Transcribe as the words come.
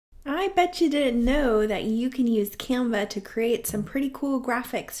I bet you didn't know that you can use Canva to create some pretty cool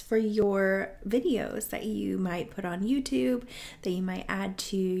graphics for your videos that you might put on YouTube, that you might add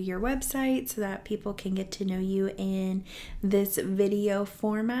to your website so that people can get to know you in this video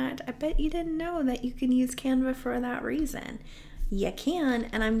format. I bet you didn't know that you can use Canva for that reason. You can,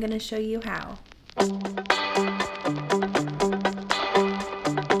 and I'm going to show you how.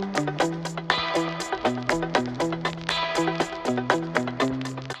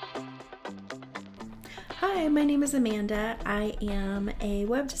 Hi, my name is Amanda. I am a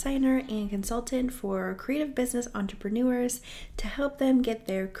web designer and consultant for creative business entrepreneurs to help them get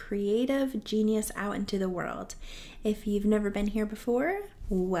their creative genius out into the world. If you've never been here before,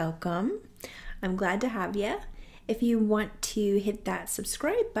 welcome. I'm glad to have you. If you want to hit that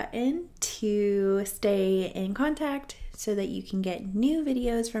subscribe button to stay in contact so that you can get new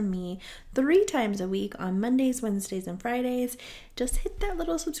videos from me 3 times a week on Mondays, Wednesdays, and Fridays, just hit that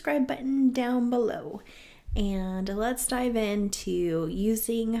little subscribe button down below. And let's dive into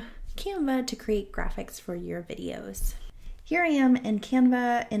using Canva to create graphics for your videos. Here I am in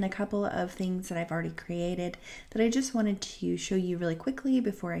Canva in a couple of things that I've already created that I just wanted to show you really quickly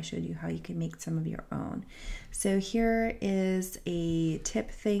before I showed you how you can make some of your own. So here is a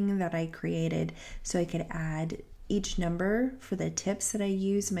tip thing that I created so I could add each number for the tips that I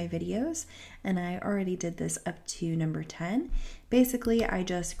use in my videos, and I already did this up to number 10. Basically, I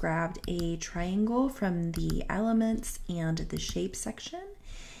just grabbed a triangle from the elements and the shape section,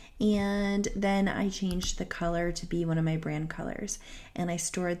 and then I changed the color to be one of my brand colors. And I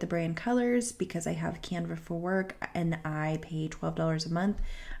stored the brand colors because I have Canva for Work and I pay $12 a month.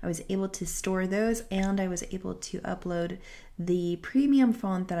 I was able to store those, and I was able to upload the premium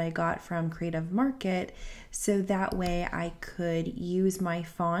font that I got from Creative Market, so that way I could use my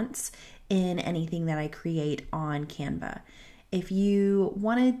fonts in anything that I create on Canva. If you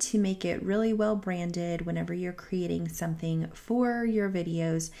wanted to make it really well branded whenever you're creating something for your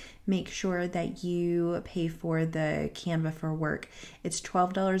videos, make sure that you pay for the Canva for Work. It's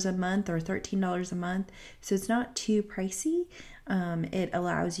 $12 a month or $13 a month, so it's not too pricey. It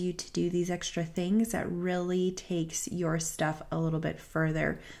allows you to do these extra things that really takes your stuff a little bit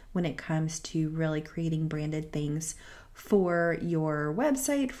further when it comes to really creating branded things for your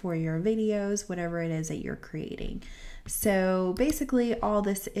website, for your videos, whatever it is that you're creating. So basically all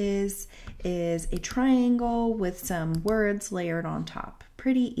this is a triangle with some words layered on top.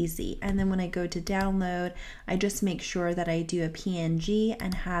 Pretty easy. And then when I go to download, I just make sure that I do a PNG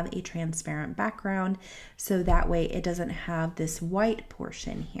and have a transparent background, so that way it doesn't have this white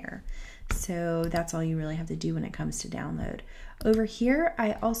portion here. So that's all you really have to do when it comes to download. Over here,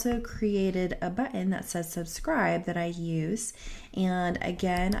 I also created a button that says subscribe that I use. And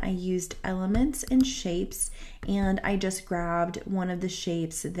again, I used elements and shapes, and I just grabbed one of the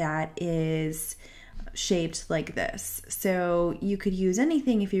shapes that is shaped like this. So you could use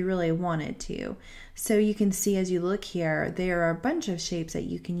anything if you really wanted to. So you can see as you look here, there are a bunch of shapes that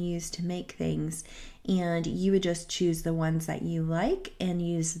you can use to make things, and you would just choose the ones that you like and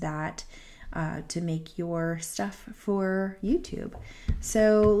use that to make your stuff for YouTube.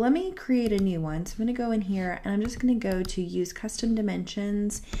 So let me create a new one. So I'm going to go in here and I'm just going to go to use custom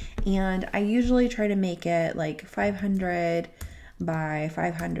dimensions, and I usually try to make it like 500 by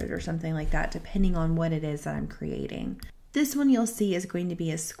 500 or something like that, depending on what it is that I'm creating. This one you'll see is going to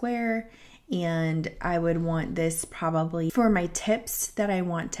be a square, and I would want this probably for my tips that I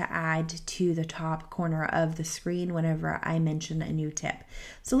want to add to the top corner of the screen whenever I mention a new tip.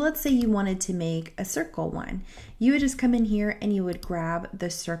 So let's say you wanted to make a circle one. You would just come in here and you would grab the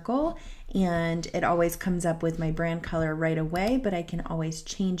circle, and it always comes up with my brand color right away, but I can always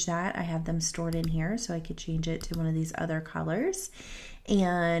change that. I have them stored in here, so I could change it to one of these other colors.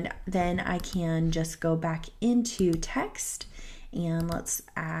 And then I can just go back into text, and let's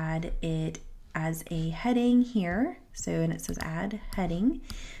add it as a heading here. So, and it says add heading.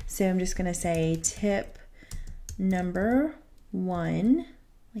 So I'm just gonna say tip number 1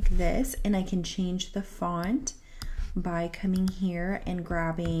 like this, and I can change the font by coming here and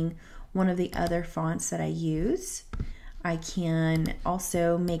grabbing one of the other fonts that I use. I can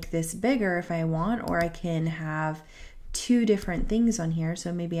also make this bigger if I want, or I can have 2 different things on here.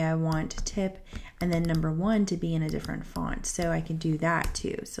 So maybe I want tip and then number 1 to be in a different font. So I can do that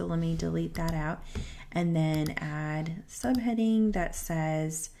too. So let me delete that out and then add subheading that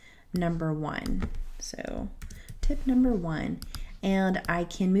says number 1. So tip number 1. And I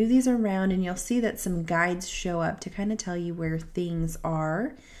can move these around, and you'll see that some guides show up to kind of tell you where things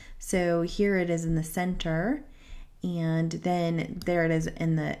are. So here it is in the center, and then there it is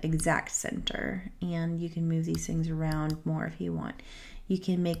in the exact center, and you can move these things around more if you want. You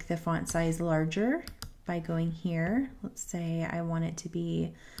can make the font size larger by going here. Let's say I want it to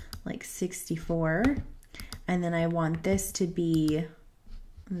be like 64, and then I want this to be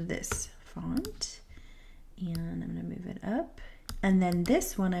this font, and I'm gonna move it up. And then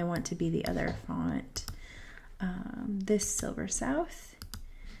this one I want to be the other font, this Silver South,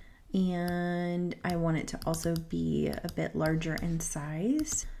 and I want it to also be a bit larger in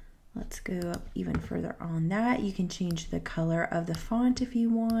size. Let's go up even further on that. You can change the color of the font if you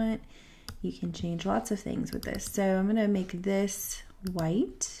want. You can change lots of things with this. So I'm gonna make this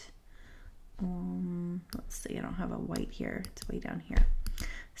white. Let's see, I don't have a white here, it's way down here.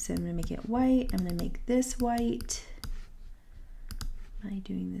 So I'm gonna make it white. I'm gonna make this white by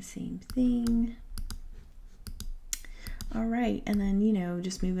doing the same thing. All right, and then, you know,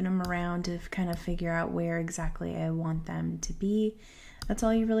 just moving them around to kind of figure out where exactly I want them to be. That's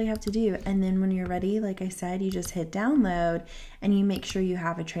all you really have to do. And then when you're ready, like I said, you just hit download and you make sure you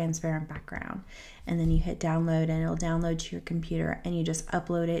have a transparent background. And then you hit download and it'll download to your computer, and you just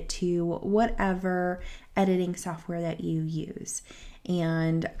upload it to whatever editing software that you use.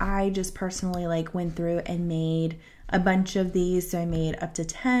 And I just personally went through and made a bunch of these. So I made up to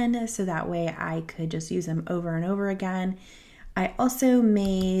 10, so that way I could just use them over and over again. I also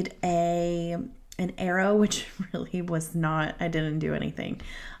made an arrow, which really was not, I didn't do anything.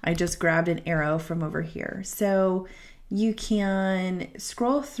 I just grabbed an arrow from over here. So you can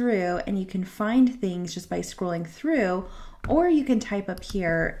scroll through and you can find things just by scrolling through, or you can type up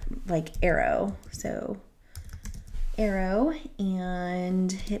here like arrow. So arrow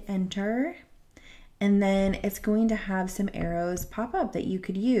and hit enter. And then it's going to have some arrows pop up that you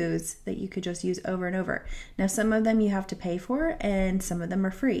could use, that you could just use over and over. Now, some of them you have to pay for and some of them are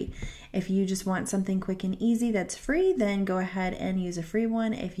free. If you just want something quick and easy that's free, then go ahead and use a free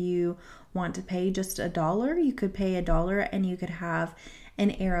one. If you want to pay just $1, you could pay $1 and you could have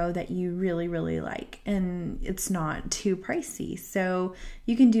an arrow that you really, really like, and it's not too pricey. So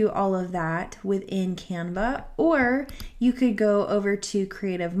you can do all of that within Canva, or you could go over to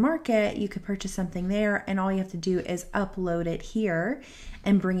Creative Market, you could purchase something there, and all you have to do is upload it here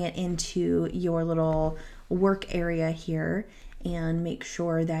and bring it into your little work area here, and make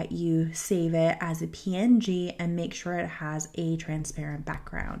sure that you save it as a PNG and make sure it has a transparent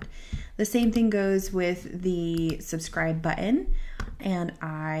background. The same thing goes with the subscribe button, and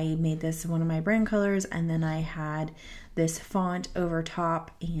I made this one of my brand colors, and then I had this font over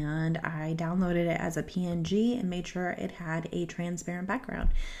top, and I downloaded it as a PNG and made sure it had a transparent background.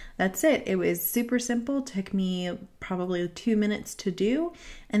 That's it. It was super simple, took me probably 2 minutes to do,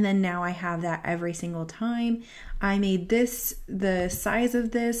 and then now I have that every single time. I made this, the size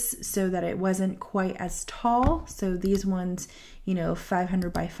of this, so that it wasn't quite as tall. So these ones, you know,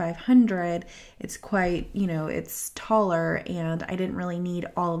 500 by 500, it's quite, you know, it's taller, and I didn't really need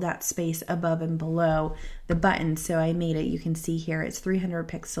all of that space above and below the button. So I made it, you can see here, it's 300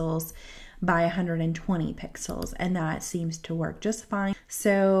 pixels by 120 pixels, and that seems to work just fine.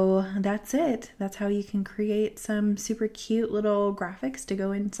 So that's it. That's how you can create some super cute little graphics to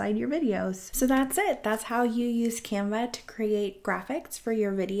go inside your videos. So that's it. That's how you use Canva to create graphics for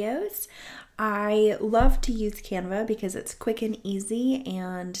your videos. I love to use Canva because it's quick and easy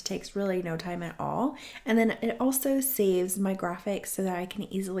and takes really no time at all. And then it also saves my graphics so that I can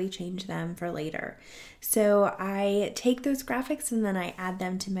easily change them for later. So I take those graphics and then I add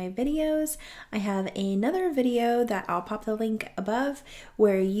them to my videos. I have another video that I'll pop the link above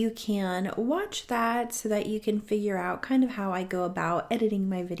where you can watch that so that you can figure out kind of how I go about editing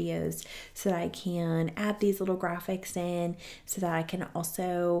my videos, so that I can add these little graphics in, so that I can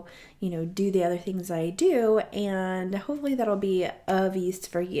also, you know, do the other things that I do, and hopefully that'll be of use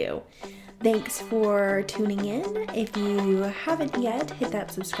for you. Thanks for tuning in. If you haven't yet, hit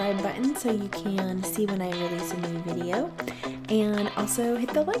that subscribe button so you can see when I release a new video, and also hit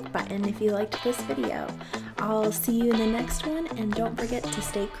the like button if you liked this video. I'll see you in the next one, and don't forget to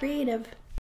stay creative.